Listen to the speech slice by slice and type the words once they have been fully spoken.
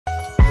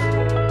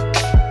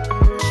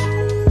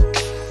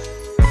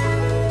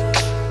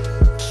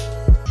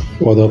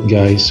What up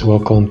guys,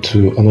 welcome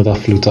to another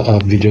Flutter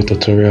App video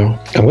tutorial.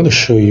 I'm going to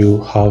show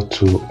you how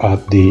to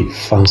add the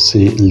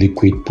fancy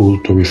liquid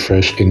pull to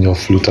refresh in your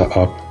Flutter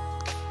app.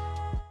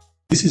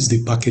 This is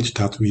the package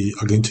that we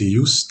are going to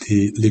use,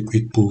 the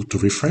liquid pull to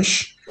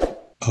refresh.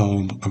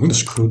 I'm going to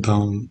scroll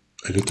down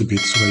a little bit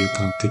so that you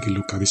can take a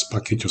look at this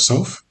package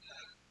yourself.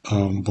 But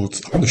I'm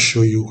going to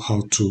show you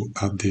how to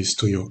add this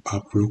to your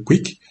app real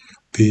quick.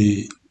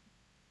 The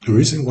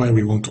reason why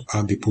we want to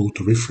add the pull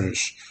to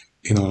refresh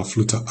in our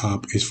Flutter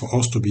app is for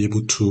us to be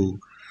able to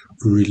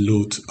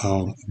reload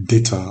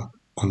data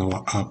on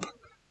our app.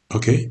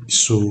 Okay,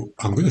 so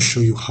I'm going to show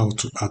you how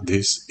to add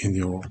this in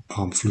your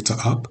Flutter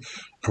app.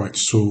 All right,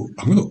 so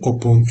I'm going to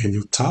open a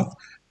new tab.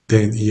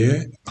 Then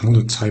here, I'm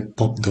going to type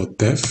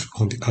pop.dev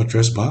on the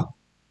address bar.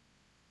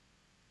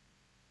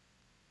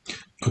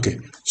 Okay,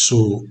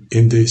 so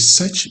in the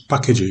search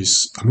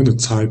packages, I'm going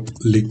to type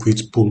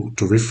liquid pull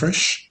to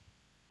refresh.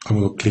 I'm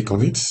going to click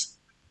on it.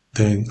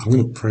 Then I'm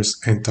going to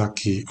press enter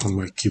key on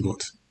my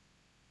keyboard.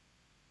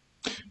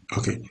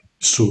 Okay,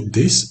 so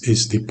this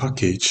is the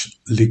package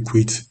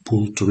liquid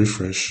pull to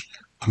refresh.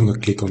 I'm going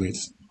to click on it.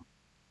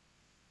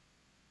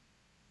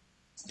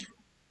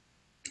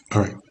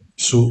 All right,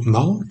 so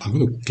now I'm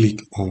going to click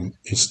on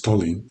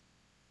installing.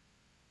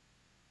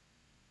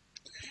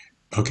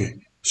 Okay,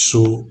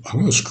 so I'm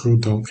going to scroll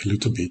down a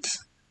little bit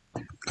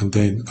and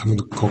then I'm going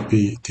to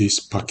copy this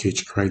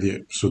package right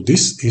here. So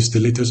this is the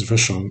latest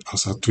version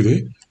as of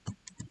today.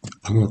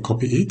 I'm going to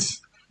copy it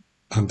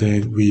and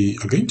then we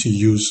are going to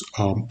use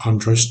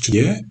Android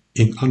Studio.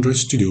 In Android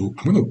Studio,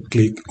 I'm going to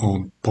click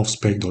on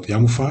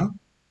popspec.yaml file.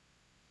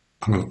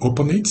 I'm going to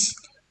open it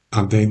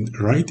and then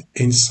right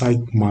inside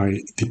my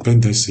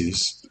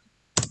dependencies,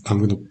 I'm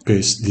going to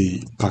paste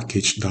the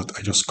package that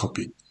I just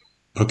copied.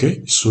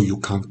 Okay, so you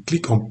can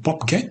click on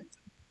popget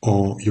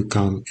or you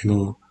can,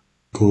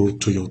 go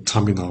to your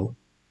terminal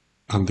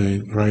and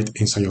then right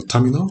inside your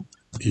terminal,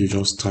 you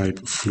just type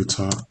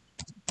Flutter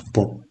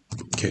popget.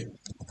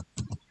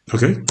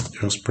 Okay,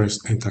 just press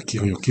enter key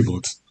on your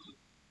keyboard.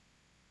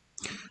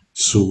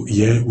 So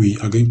here we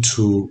are going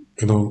to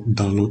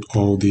download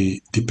all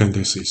the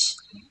dependencies.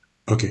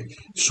 Okay,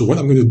 so what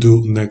I'm going to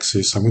do next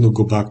is I'm going to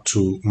go back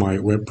to my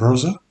web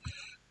browser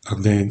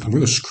and then I'm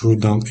going to scroll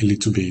down a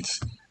little bit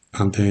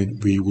and then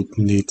we would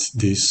need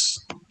this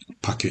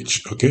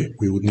package. Okay,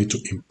 we would need to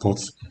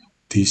import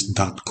this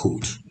Dart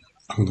code.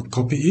 I'm going to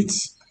copy it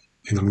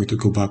and I'm going to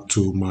go back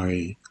to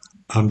my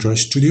Android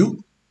Studio.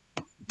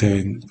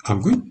 Then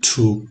I'm going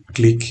to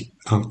click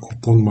and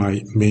open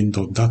my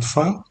main.dat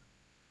file.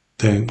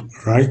 Then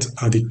right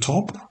at the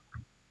top,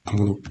 I'm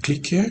going to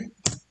click here.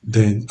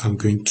 Then I'm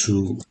going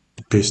to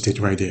paste it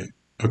right there.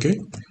 Okay.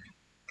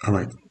 All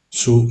right.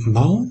 So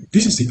now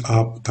this is the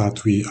app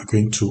that we are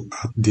going to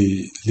add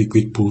the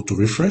liquid pull to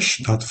refresh,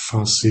 that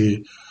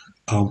fancy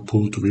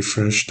pull to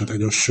refresh that I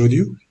just showed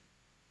you.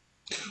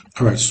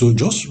 All right. So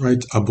just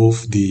right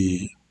above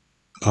the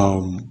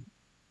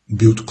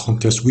build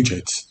context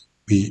widget,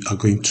 we are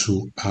going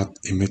to add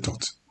a method.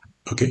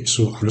 Okay,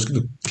 so I'm just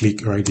going to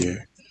click right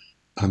there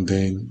and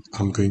then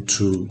I'm going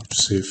to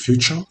say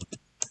future.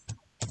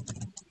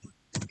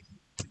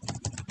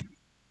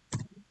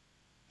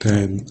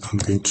 Then I'm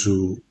going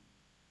to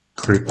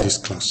create this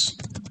class.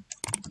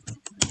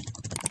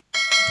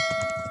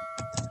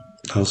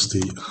 That's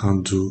the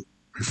handle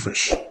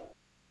refresh.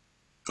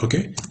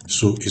 Okay,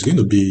 so it's going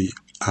to be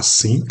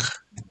async.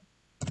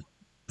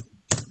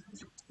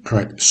 All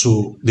right,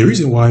 so the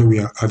reason why we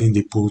are adding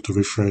the pull to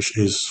refresh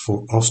is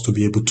for us to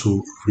be able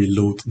to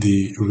reload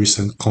the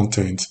recent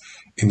content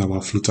in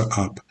our Flutter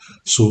app.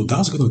 So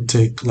that's going to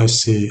take,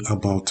 let's say,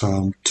 about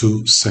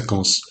 2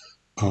 seconds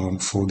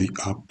for the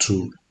app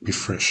to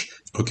refresh.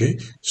 Okay,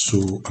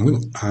 so I'm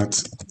going to add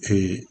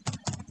a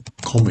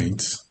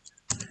comment.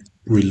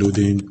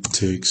 Reloading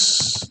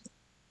takes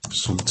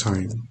some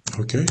time.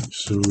 Okay,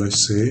 so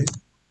let's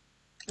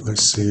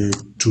say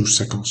 2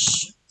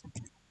 seconds.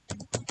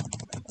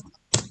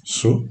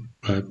 So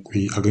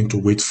we are going to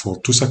wait for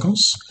 2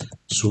 seconds.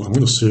 So I'm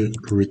going to say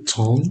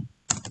return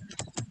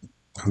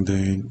and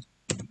then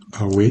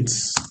await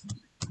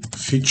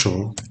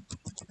feature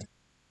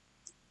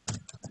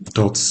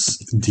dot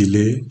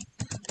delay.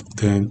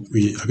 Then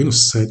we are going to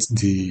set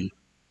the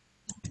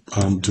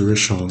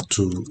duration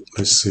to,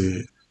 let's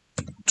say,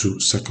 2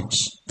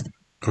 seconds.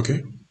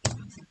 Okay.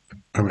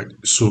 All right.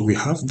 So we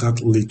have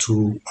that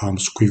little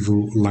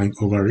squivel line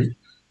over it.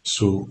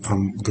 So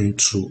I'm going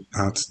to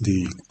add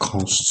the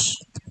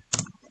const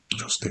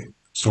just there,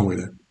 somewhere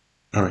there.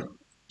 All right,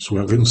 so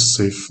we're going to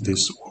save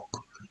this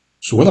work.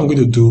 So what I'm going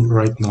to do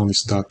right now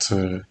is that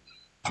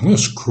I'm going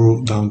to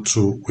scroll down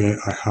to where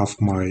I have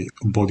my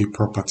body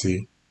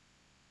property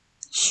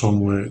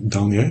somewhere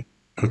down here.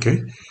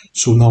 Okay,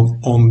 so now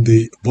on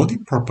the body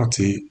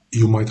property,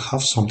 you might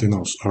have something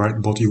else, all right,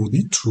 but you will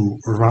need to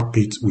wrap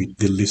it with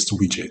the list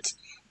widget.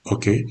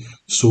 Okay,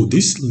 so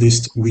this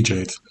list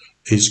widget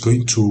is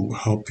going to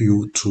help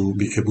you to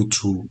be able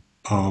to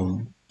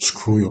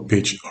scroll your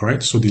page. All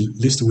right, so the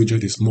list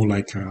widget is more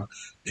like a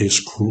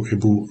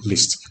scrollable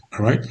list.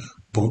 All right,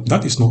 But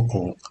that is not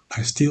all.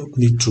 I still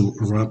need to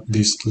wrap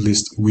this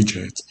list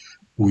widget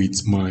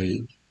with my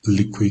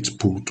liquid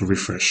pull to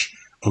refresh.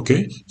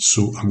 Okay,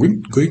 so I'm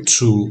going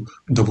to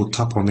double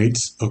tap on it.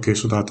 Okay,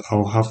 so that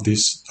I'll have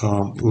this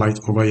light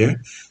over here.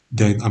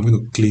 Then I'm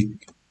going to click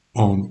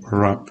on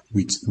wrap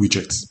with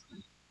widgets.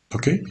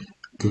 Okay,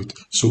 good.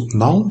 So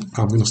now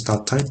I'm going to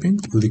start typing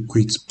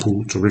liquid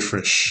pull to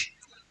refresh.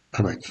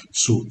 All right,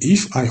 so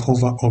if I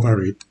hover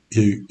over it,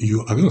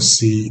 you are going to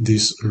see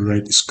this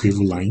red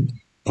squiggly line.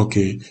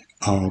 Okay,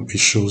 it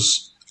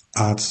shows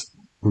add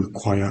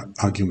require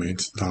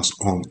argument, that's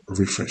on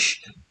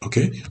refresh.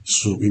 Okay,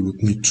 so we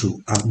would need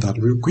to add that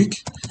real quick.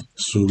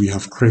 So we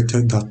have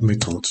created that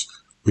method,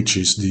 which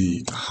is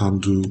the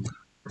handle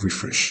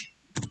refresh.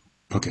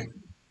 Okay.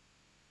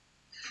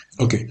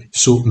 Okay,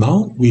 so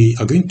now we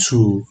are going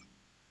to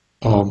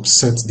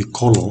set the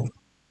color.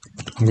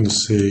 I'm going to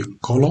say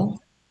color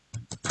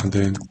and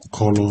then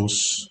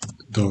colors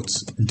dot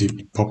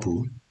deep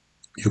purple.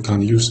 You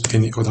can use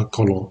any other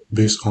color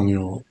based on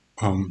your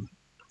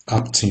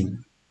app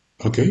theme.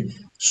 Okay,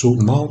 so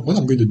now what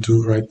I'm going to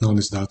do right now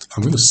is that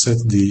I'm going to set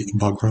the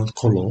background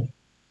color.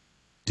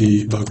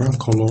 The background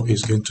color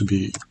is going to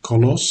be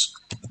colors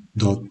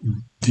dot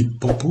deep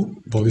purple,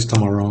 but this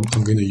time around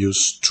I'm going to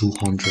use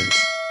 200.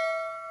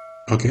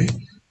 Okay,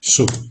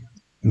 so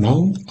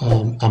now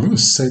I'm going to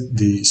set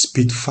the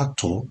speed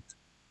factor.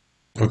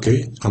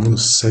 Okay, I'm going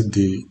to set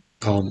the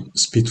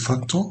speed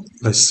factor.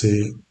 Let's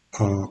say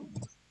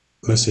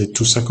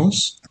 2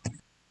 seconds.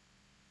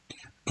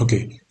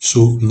 Okay,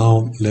 so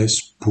now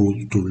let's pull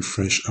to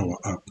refresh our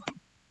app.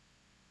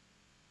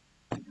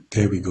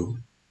 There we go.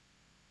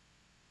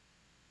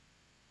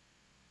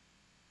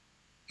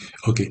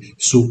 Okay,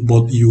 so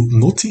but you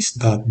notice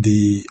that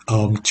the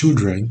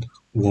children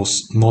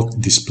was not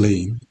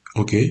displaying.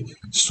 Okay,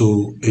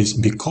 so it's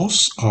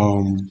because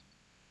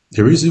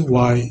the reason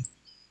why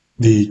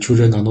the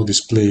children are not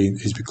displaying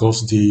is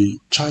because the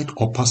child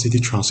opacity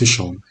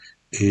transition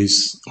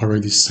is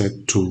already set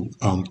to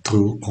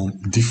true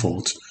on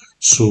default.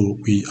 So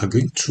we are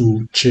going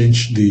to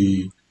change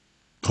the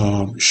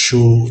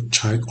show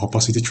child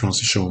opacity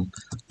transition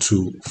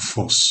to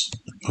false.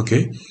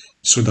 Okay,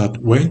 so that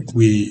when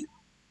we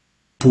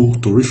pull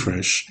to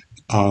refresh,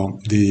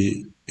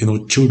 the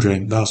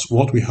children, that's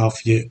what we have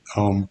here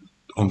on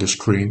the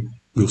screen,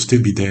 will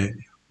still be there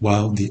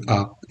while the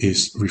app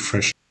is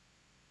refreshing.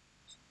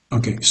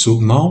 Okay, so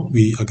now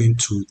we are going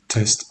to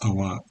test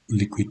our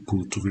liquid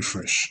pull to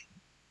refresh.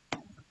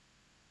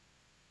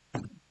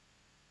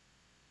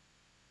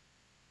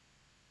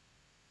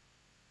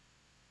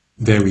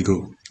 There we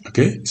go.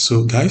 Okay,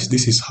 so guys,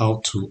 this is how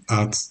to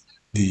add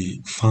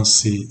the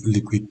fancy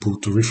liquid pull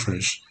to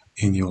refresh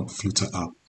in your Flutter app.